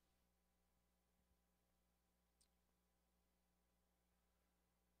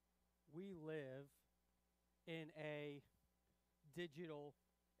we live in a digital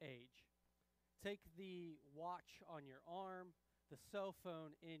age. Take the watch on your arm, the cell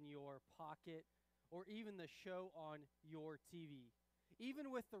phone in your pocket, or even the show on your TV.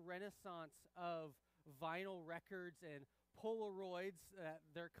 Even with the renaissance of vinyl records and Polaroids that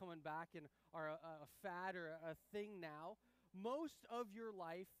they're coming back and are a fad or a thing now, most of your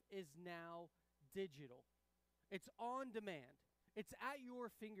life is now digital. It's on demand. It's at your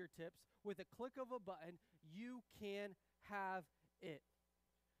fingertips. With a click of a button, you can have it.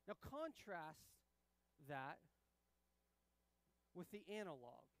 Now contrast that with the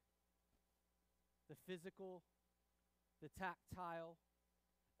analog, the physical, the tactile,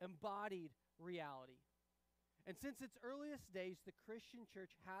 embodied reality. And since its earliest days, the Christian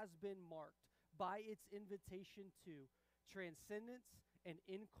church has been marked by its invitation to transcendence and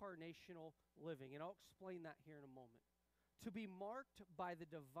incarnational living. And I'll explain that here in a moment. To be marked by the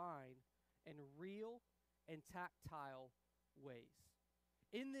divine in real and tactile ways.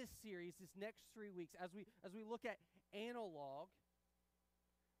 In this series, this next 3 weeks, as we look at analog,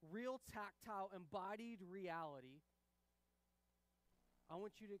 real tactile embodied reality, I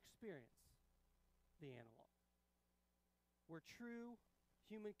want you to experience the analog, where true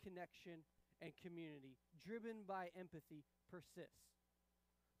human connection and community, driven by empathy, persists.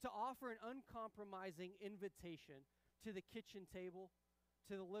 To offer an uncompromising invitation to the kitchen table,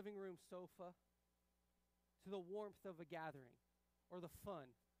 to the living room sofa, to the warmth of a gathering, or the fun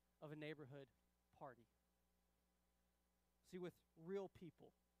of a neighborhood party. See, with real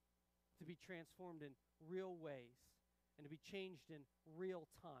people, to be transformed in real ways, and to be changed in real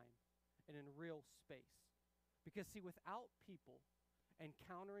time and in real space. Because, see, without people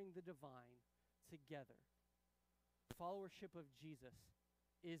encountering the divine together, followership of Jesus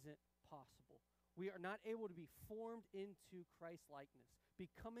isn't possible. We are not able to be formed into Christ-likeness.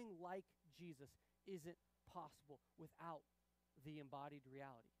 Becoming like Jesus isn't possible without the embodied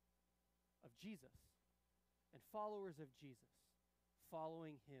reality of Jesus and followers of Jesus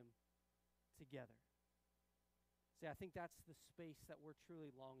following him together. See, I think that's the space that we're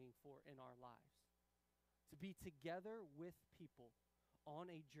truly longing for in our lives. To be together with people on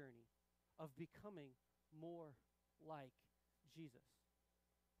a journey of becoming more like Jesus,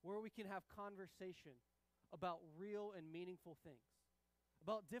 where we can have conversation about real and meaningful things,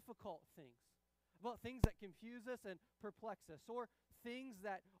 about difficult things, about things that confuse us and perplex us, or things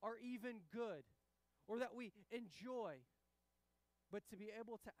that are even good or that we enjoy, but to be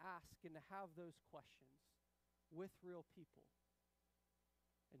able to ask and to have those questions with real people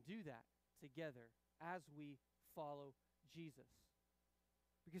and do that together as we follow Jesus.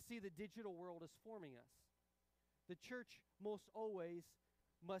 Because, see, the digital world is forming us. The church must always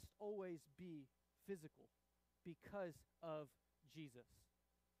be physical because of Jesus.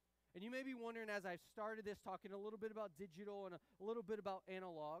 And you may be wondering, as I've started this, talking a little bit about digital and a little bit about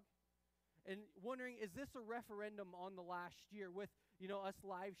analog, and wondering, is this a referendum on the last year with, us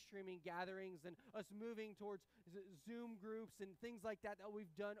live streaming gatherings and us moving towards Zoom groups and things like that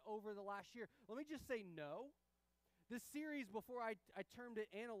we've done over the last year? Let me just say no. This series, before I termed it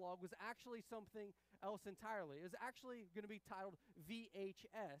analog, was actually something else entirely. It was actually going to be titled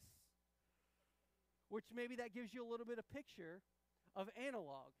VHS, which maybe that gives you a little bit of picture of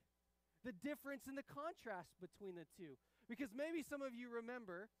analog, the difference and the contrast between the two. Because maybe some of you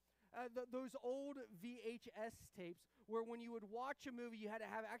remember those old VHS tapes where when you would watch a movie, you had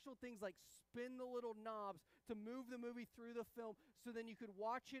to have actual things like spin the little knobs to move the movie through the film so then you could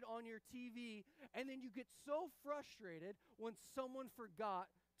watch it on your TV, and then you get so frustrated when someone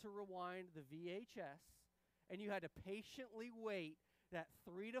forgot to rewind the VHS, and you had to patiently wait that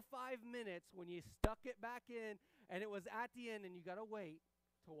 3 to 5 minutes when you stuck it back in, and it was at the end, and you got to wait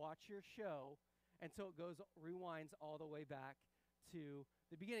to watch your show until it rewinds all the way back to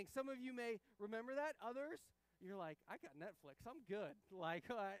the beginning. Some of you may remember that. Others, you're like, I got Netflix. I'm good.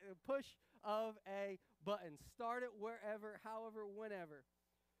 Like, push of a button. Start it wherever, however, whenever.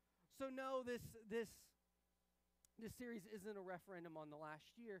 So no, this series isn't a referendum on the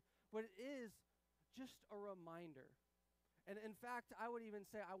last year, but it is just a reminder. And in fact, I would even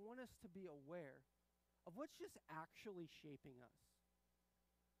say I want us to be aware of what's just actually shaping us.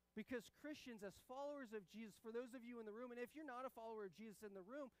 Because Christians, as followers of Jesus, for those of you in the room, and if you're not a follower of Jesus in the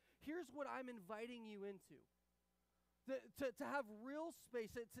room, here's what I'm inviting you into. To have real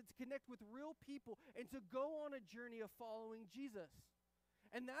space, to connect with real people, and to go on a journey of following Jesus.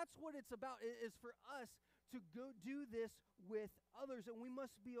 And that's what it's about, is for us to go do this with others. And we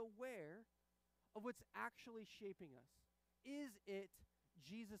must be aware of what's actually shaping us. Is it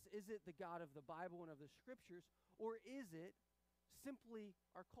Jesus? Is it the God of the Bible and of the Scriptures? Or is it simply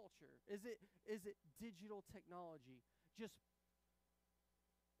our culture? Is it digital technology just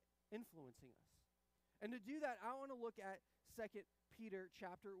influencing us? And to do that, I want to look at 2 Peter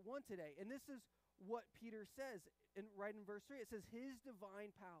chapter 1 today. And this is what Peter says right in verse 3. It says, his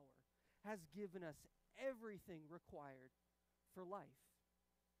divine power has given us everything required for life.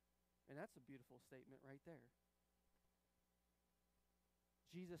 And that's a beautiful statement right there.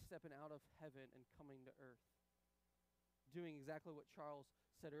 Jesus stepping out of heaven and coming to earth, doing exactly what Charles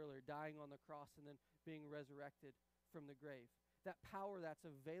said earlier, dying on the cross and then being resurrected from the grave. That power that's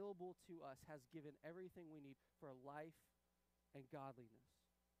available to us has given everything we need for life and godliness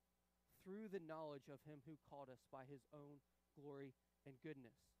through the knowledge of him who called us by his own glory and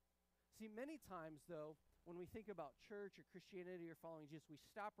goodness. See, many times, though, when we think about church or Christianity or following Jesus, we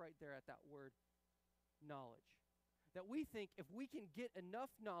stop right there at that word knowledge. That we think if we can get enough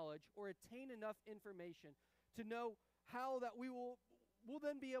knowledge or attain enough information to know how that we'll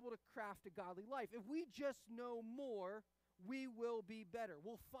then be able to craft a godly life. If we just know more, we will be better.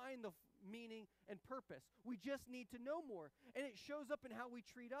 We'll find the meaning and purpose. We just need to know more. And it shows up in how we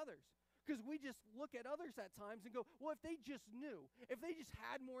treat others. Because we just look at others at times and go, well, if they just knew, if they just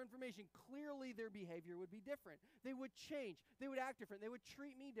had more information, clearly their behavior would be different. They would change. They would act different. They would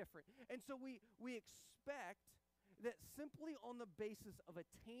treat me different. And so we expect that simply on the basis of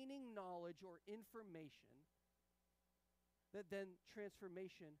attaining knowledge or information, that then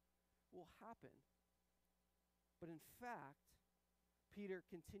transformation will happen. But in fact, Peter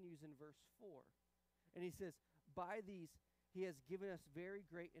continues in verse 4, and he says, by these he has given us very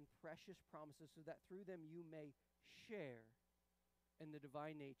great and precious promises, so that through them you may share in the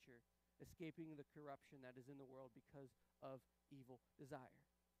divine nature, escaping the corruption that is in the world because of evil desire.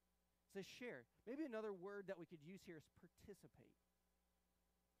 It says share. Maybe another word that we could use here is participate.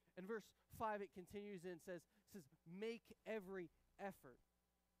 In verse 5, it continues and says make every effort.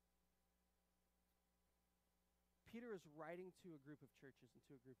 Peter is writing to a group of churches and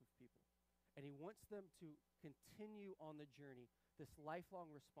to a group of people. And he wants them to continue on the journey, this lifelong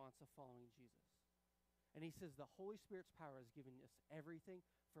response of following Jesus. And he says the Holy Spirit's power has given us everything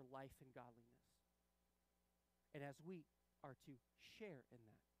for life and godliness. And as we are to share in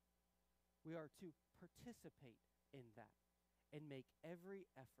that, we are to participate in that and make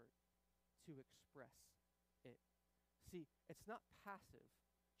every effort to express it. See, it's not passive,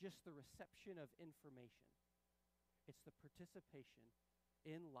 just the reception of information. It's the participation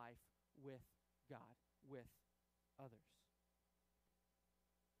in life with God, with others.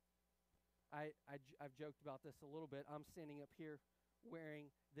 I've joked about this a little bit. I'm standing up here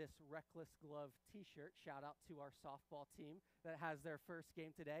wearing this Reckless Glove t-shirt. Shout out to our softball team that has their first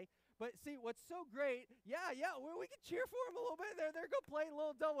game today. But see, what's so great, we can cheer for them a little bit. They're going to play a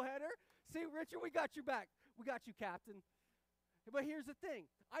little doubleheader. See, Richard, we got your back. We got you, Captain. But here's the thing.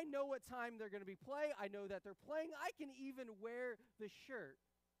 I know what time they're going to be playing. I know that they're playing. I can even wear the shirt.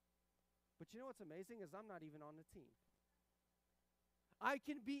 But you know what's amazing is I'm not even on the team. I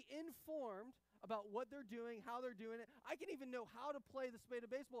can be informed about what they're doing, how they're doing it. I can even know how to play the spade of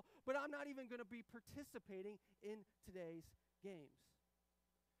baseball, but I'm not even going to be participating in today's games.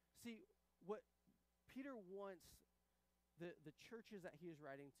 See, what Peter wants the churches that he is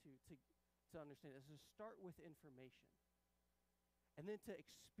writing to understand is to start with information and then to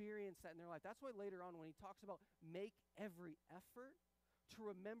experience that in their life. That's why later on when he talks about make every effort, to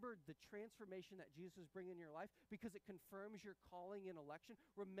remember the transformation that Jesus is bringing in your life because it confirms your calling and election.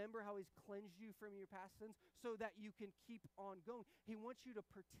 Remember how he's cleansed you from your past sins so that you can keep on going. He wants you to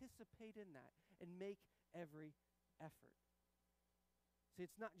participate in that and make every effort. See,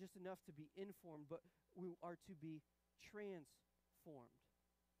 it's not just enough to be informed, but we are to be transformed.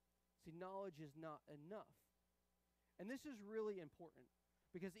 See, knowledge is not enough. And this is really important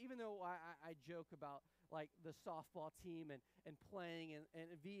because even though I joke about like the softball team and playing and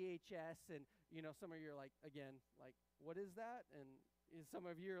VHS and, you know, some of you are like, again, like, what is that? And some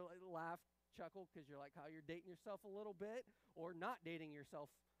of you are like, laugh, chuckle because you're like how you're dating yourself a little bit or not dating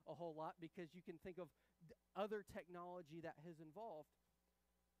yourself a whole lot because you can think of other technology that has involved.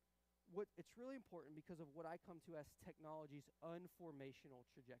 It's really important because of what I come to as technology's unformational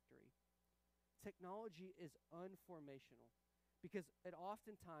trajectory. Technology is unformational because it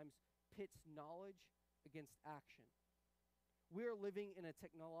oftentimes pits knowledge against action. We are living in a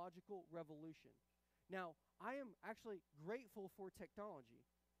technological revolution. Now, I am actually grateful for technology.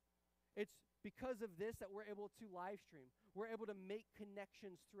 It's because of this that we're able to live stream. We're able to make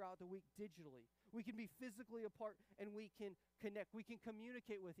connections throughout the week digitally. We can be physically apart and we can connect. We can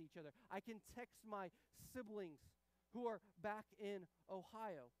communicate with each other. I can text my siblings who are back in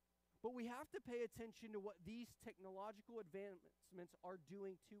Ohio. But we have to pay attention to what these technological advancements are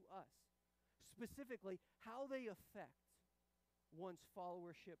doing to us. Specifically, how they affect one's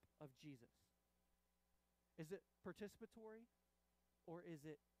followership of Jesus. Is it participatory or is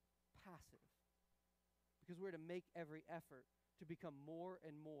it passive? Because we're to make every effort to become more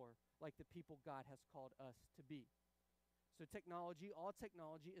and more like the people God has called us to be. So technology, all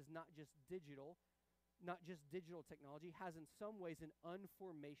technology is not just digital technology, has in some ways an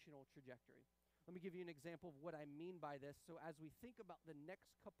unformational trajectory. Let me give you an example of what I mean by this. So as we think about the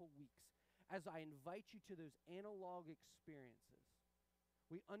next couple weeks, as I invite you to those analog experiences,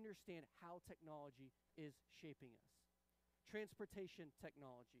 we understand how technology is shaping us. Transportation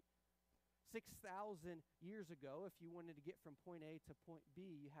technology. 6,000 years ago, if you wanted to get from point A to point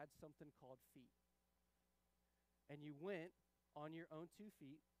B, you had something called feet. And you went on your own 2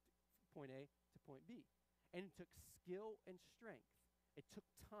 feet, point A to point B. And it took skill and strength. It took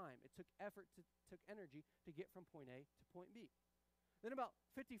time. It took effort, took energy to get from point A to point B. Then about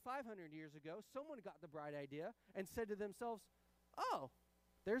 5,500 years ago, someone got the bright idea and said to themselves, oh,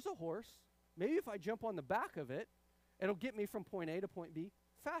 there's a horse. Maybe if I jump on the back of it, it'll get me from point A to point B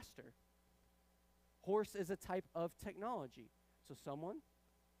faster. Horse is a type of technology. So someone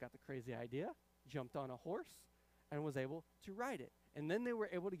got the crazy idea, jumped on a horse, and was able to ride it. And then they were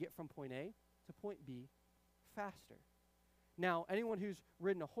able to get from point A to point B faster. Now, anyone who's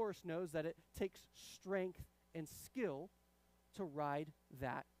ridden a horse knows that it takes strength and skill to ride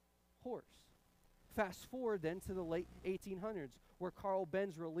that horse. Fast forward then to the late 1800s, where Carl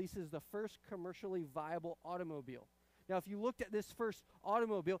Benz releases the first commercially viable automobile. Now, if you looked at this first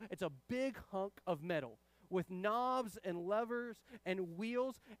automobile, it's a big hunk of metal with knobs and levers and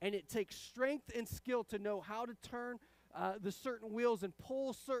wheels, and it takes strength and skill to know how to turn the certain wheels and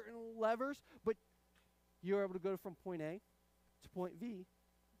pull certain levers, but you're able to go from point A to point B,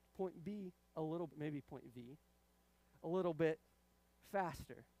 maybe point V, a little bit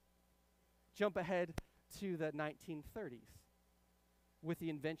faster. Jump ahead to the 1930s with the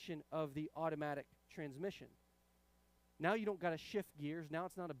invention of the automatic transmission. Now you don't got to shift gears. Now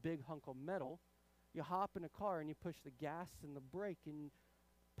it's not a big hunk of metal. You hop in a car and you push the gas and the brake and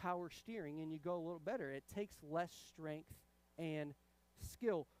power steering and you go a little better. It takes less strength and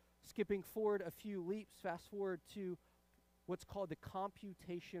skill. Skipping forward a few leaps, fast forward to what's called the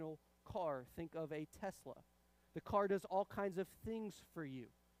computational car. Think of a Tesla. The car does all kinds of things for you.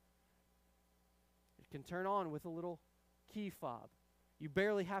 It can turn on with a little key fob. You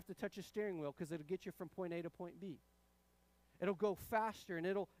barely have to touch a steering wheel because it'll get you from point A to point B. It'll go faster and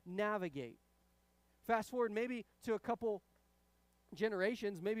it'll navigate. Fast forward maybe to a couple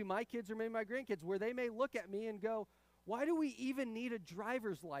generations, maybe my kids or maybe my grandkids, where they may look at me and go, why do we even need a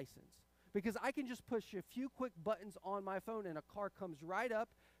driver's license? Because I can just push a few quick buttons on my phone and a car comes right up,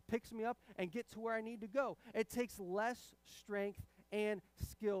 picks me up, and gets to where I need to go. It takes less strength and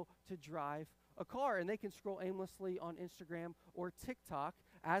skill to drive a car, and they can scroll aimlessly on Instagram or TikTok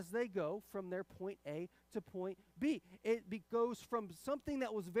as they go from their point A to point B. It goes from something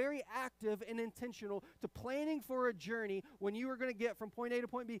that was very active and intentional to planning for a journey when you were going to get from point A to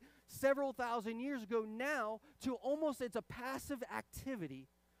point B several thousand years ago now to almost it's a passive activity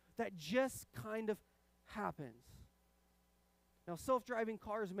that just kind of happens. Now, self-driving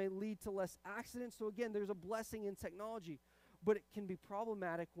cars may lead to less accidents, so again, there's a blessing in technology, but it can be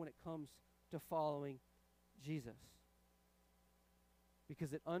problematic when it comes to following Jesus,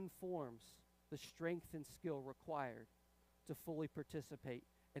 because it unforms the strength and skill required to fully participate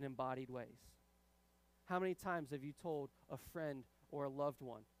in embodied ways. How many times have you told a friend or a loved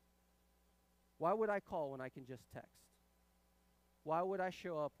one, why would I call when I can just text? Why would I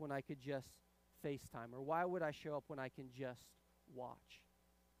show up when I could just FaceTime? Or why would I show up when I can just watch?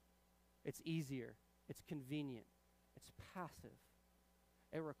 It's easier. It's convenient. It's passive.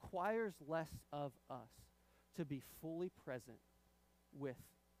 It requires less of us to be fully present with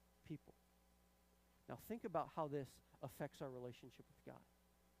people. Now think about how this affects our relationship with God.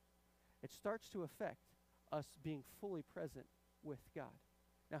 It starts to affect us being fully present with God.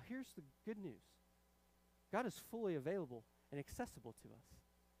 Now here's the good news. God is fully available and accessible to us.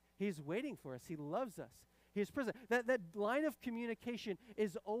 He's waiting for us. He loves us. He is present. That line of communication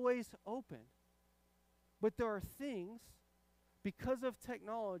is always open. But there are things, because of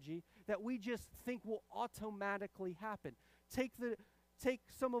technology, that we just think will automatically happen. Take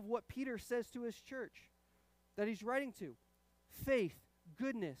some of what Peter says to his church that he's writing to. Faith,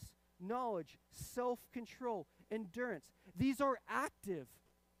 goodness, knowledge, self-control, endurance. These are active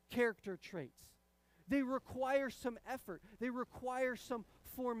character traits. They require some effort. They require some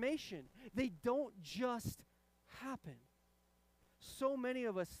formation. They don't just happen. So many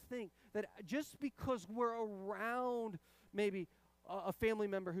of us think that just because we're around maybe a family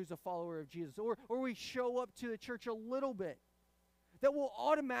member who's a follower of Jesus, or we show up to the church a little bit, that we'll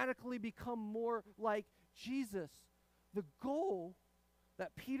automatically become more like Jesus. The goal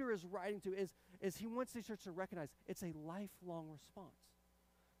that Peter is writing to is he wants the church to recognize it's a lifelong response.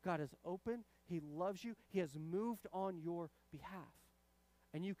 God is open. He loves you. He has moved on your behalf.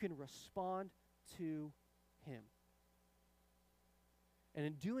 And you can respond to him. And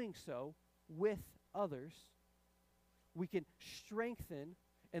in doing so with others, we can strengthen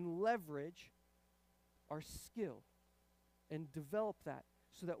and leverage our skill and develop that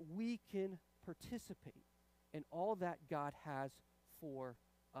so that we can participate in all that God has for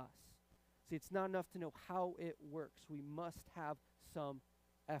us. See, it's not enough to know how it works. We must have some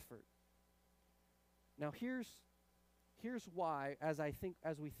effort. Now, here's why, as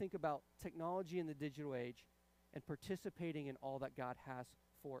we think about technology in the digital age and participating in all that God has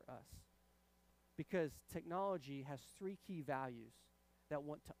for us. Because technology has three key values that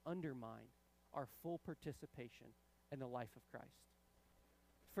want to undermine our full participation in the life of Christ.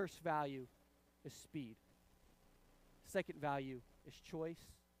 First value is speed. Second value is choice.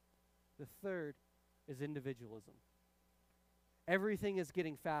 The third is individualism. Everything is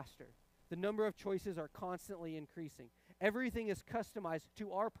getting faster. The number of choices are constantly increasing. Everything is customized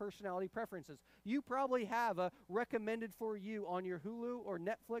to our personality preferences. You probably have a recommended for you on your Hulu or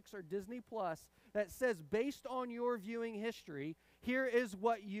Netflix or Disney Plus that says, based on your viewing history, here is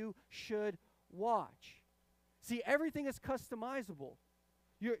what you should watch. See, everything is customizable.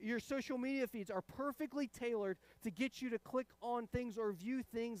 Your social media feeds are perfectly tailored to get you to click on things or view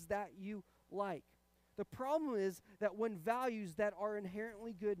things that you like. The problem is that when values that are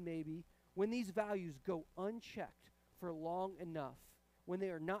inherently good, maybe, when these values go unchecked for long enough, when they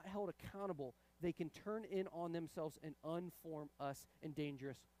are not held accountable, they can turn in on themselves and unform us in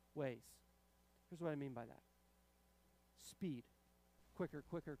dangerous ways. Here's what I mean by that. Speed. Quicker,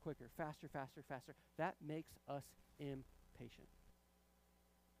 quicker, quicker. Faster, faster, faster. That makes us impatient.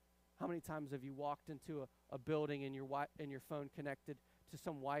 How many times have you walked into a building and your phone connected to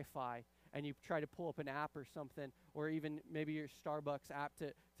some Wi-Fi and you try to pull up an app or something, or even maybe your Starbucks app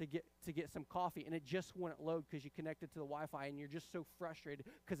to get some coffee, and it just wouldn't load because you connected to the Wi-Fi, and you're just so frustrated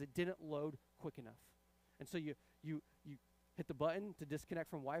because it didn't load quick enough. And so you hit the button to disconnect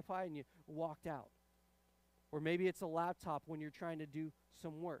from Wi-Fi and you walked out. Or maybe it's a laptop when you're trying to do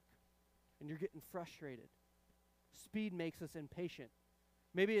some work and you're getting frustrated. Speed makes us impatient.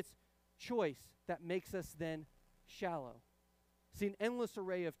 Maybe it's choice that makes us then shallow. See, an endless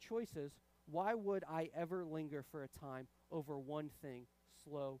array of choices, why would I ever linger for a time over one thing,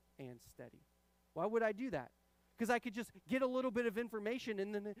 slow and steady? Why would I do that? Because I could just get a little bit of information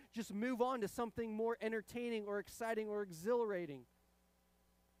and then just move on to something more entertaining or exciting or exhilarating.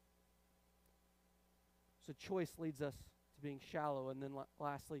 So choice leads us to being shallow, and then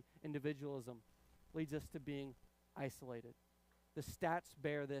lastly, individualism leads us to being isolated. The stats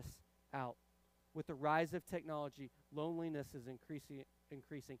bear this out. With the rise of technology, loneliness is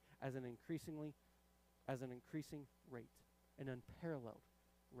increasing as an increasing rate, an unparalleled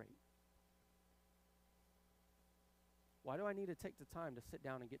rate. Why do I need to take the time to sit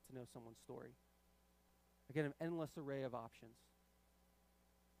down and get to know someone's story? I get an endless array of options.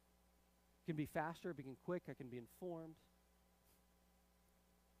 It can be faster, it can be quick, I can be informed.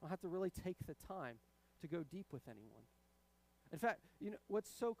 I don't have to really take the time to go deep with anyone. In fact, what's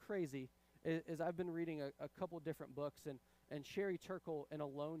so crazy is I've been reading a couple different books, and Sherry Turkle in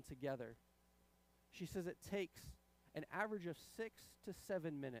Alone Together, she says it takes an average of 6 to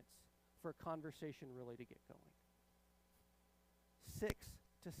 7 minutes for a conversation really to get going. 6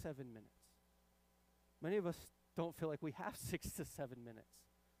 to 7 minutes. Many of us don't feel like we have 6 to 7 minutes.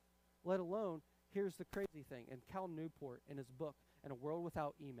 Let alone, here's the crazy thing, and Cal Newport in his book, In a World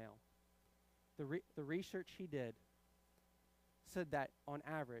Without Email, the research he did said that on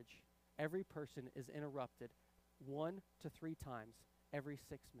average, every person is interrupted 1 to 3 times every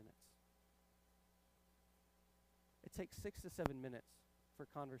 6 minutes. It takes 6 to 7 minutes for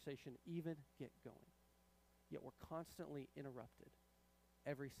a conversation to even get going. Yet we're constantly interrupted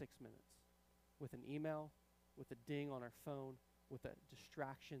every 6 minutes with an email, with a ding on our phone, with a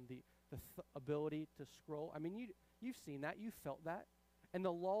distraction, the ability to scroll. I mean, you've seen that. You've felt that. And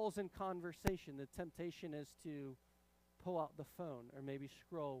the lulls in conversation, the temptation is to pull out the phone or maybe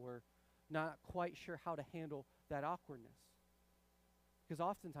scroll, or not quite sure how to handle that awkwardness. Because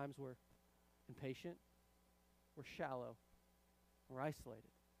oftentimes we're impatient, we're shallow, we're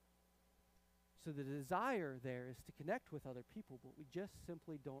isolated. So the desire there is to connect with other people, but we just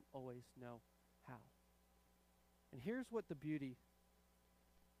simply don't always know how. And here's what the beauty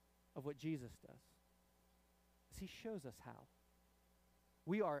of what Jesus does is he shows us how.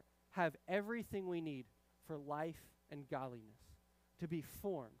 We have everything we need for life and godliness, to be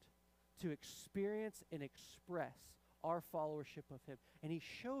formed, to experience and express our followership of him. And he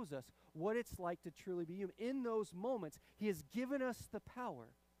shows us what it's like to truly be human. In those moments, he has given us the power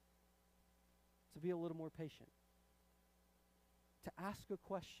to be a little more patient, to ask a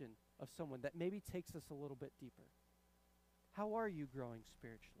question of someone that maybe takes us a little bit deeper. How are you growing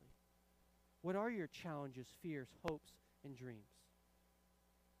spiritually? What are your challenges, fears, hopes, and dreams?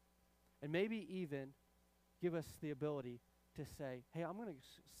 And maybe even give us the ability to say, hey, I'm going to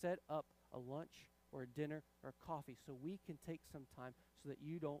set up a lunch or a dinner or a coffee so we can take some time so that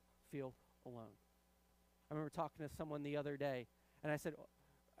you don't feel alone. I remember talking to someone the other day, and I said,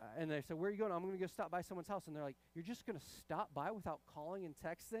 and they said, where are you going? I'm going to go stop by someone's house. And they're like, you're just going to stop by without calling and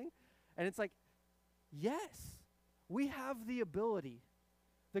texting? And it's like, yes, we have the ability,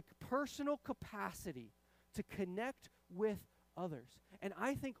 the personal capacity to connect with others. And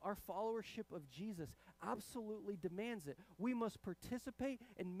I think our followership of Jesus absolutely demands it. We must participate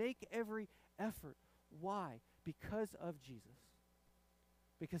and make every effort. Why? Because of Jesus.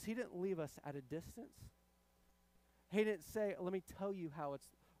 Because he didn't leave us at a distance. He didn't say, let me tell you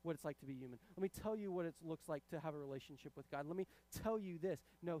what it's like to be human. Let me tell you what it looks like to have a relationship with God. Let me tell you this.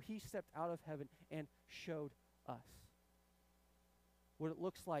 No, he stepped out of heaven and showed us what it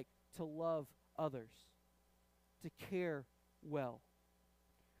looks like to love others, to care well.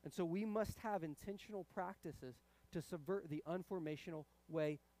 And so we must have intentional practices to subvert the unformational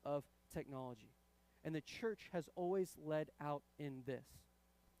way of technology. And the church has always led out in this.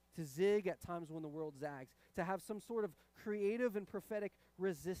 To zig at times when the world zags, to have some sort of creative and prophetic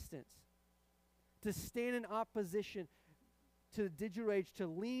resistance, to stand in opposition to the digital age, to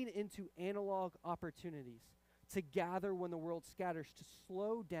lean into analog opportunities, to gather when the world scatters, to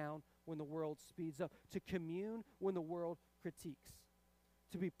slow down when the world speeds up, to commune when the world critiques,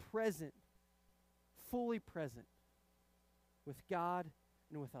 to be present, fully present with God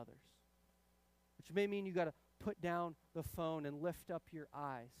and with others. Which may mean you got to put down the phone and lift up your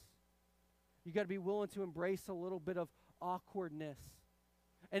eyes. You got to be willing to embrace a little bit of awkwardness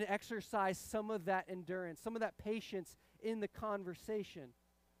and exercise some of that endurance, some of that patience in the conversation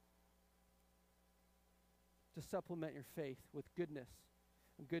to supplement your faith with goodness,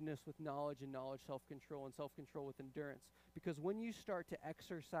 and goodness with knowledge, and knowledge, self-control, and self-control with endurance. Because when you start to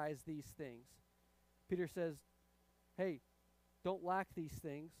exercise these things, Peter says, hey, don't lack these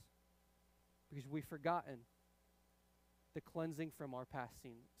things because we've forgotten the cleansing from our past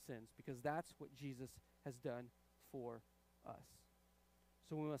sins, because that's what Jesus has done for us.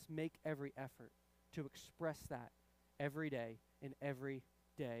 So we must make every effort to express that every day in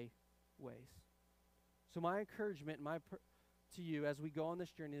everyday ways. So my encouragement, to you as we go on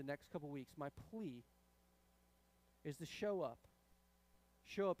this journey the next couple weeks, my plea is to show up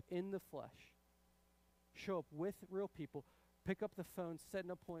in the flesh, show up with real people, pick up the phone, set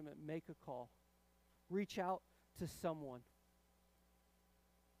an appointment, make a call, reach out to someone,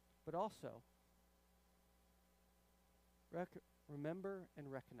 but also remember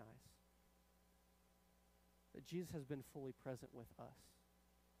and recognize that Jesus has been fully present with us.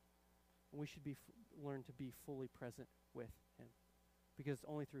 And we should learn to be fully present with him. Because it's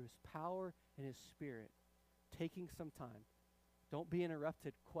only through his power and his spirit, taking some time. Don't be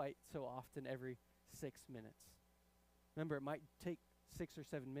interrupted quite so often every 6 minutes. Remember, it might take 6 or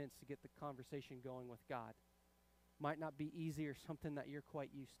 7 minutes to get the conversation going with God. Might not be easy or something that you're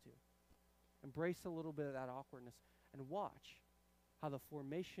quite used to. Embrace a little bit of that awkwardness and watch how the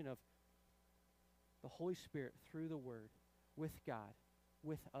formation of the Holy Spirit through the Word, with God,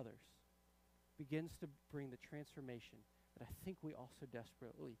 with others, begins to bring the transformation that I think we also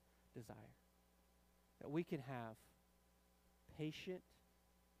desperately desire. That we can have patient,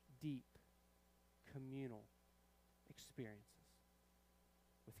 deep, communal experiences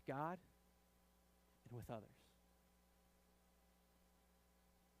with God and with others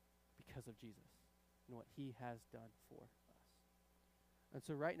because of Jesus and what he has done for us. And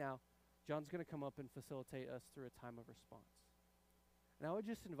so right now, John's going to come up and facilitate us through a time of response. And I would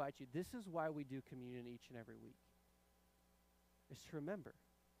just invite you, this is why we do communion each and every week, is to remember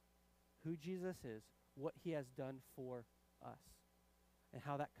who Jesus is, what he has done for us, and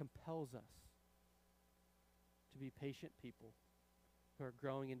how that compels us to be patient people who are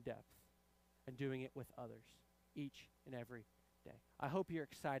growing in depth and doing it with others each and every day. I hope you're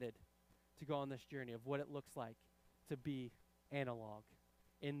excited to go on this journey of what it looks like to be analog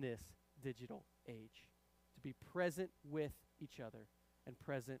in this digital age, to be present with each other and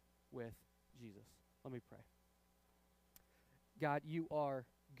present with Jesus. Let me pray. God, you are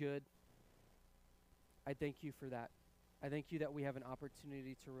good. I thank you for that. I thank you that we have an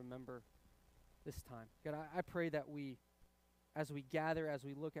opportunity to remember this time. God, I pray that we, as we gather, as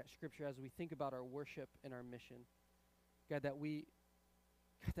we look at Scripture, as we think about our worship and our mission, God, that we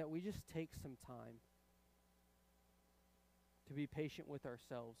just take some time to be patient with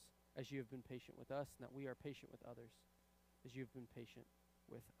ourselves as you have been patient with us, and that we are patient with others as you have been patient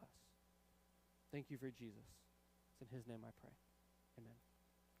with us. Thank you for Jesus. It's in his name I pray. Amen.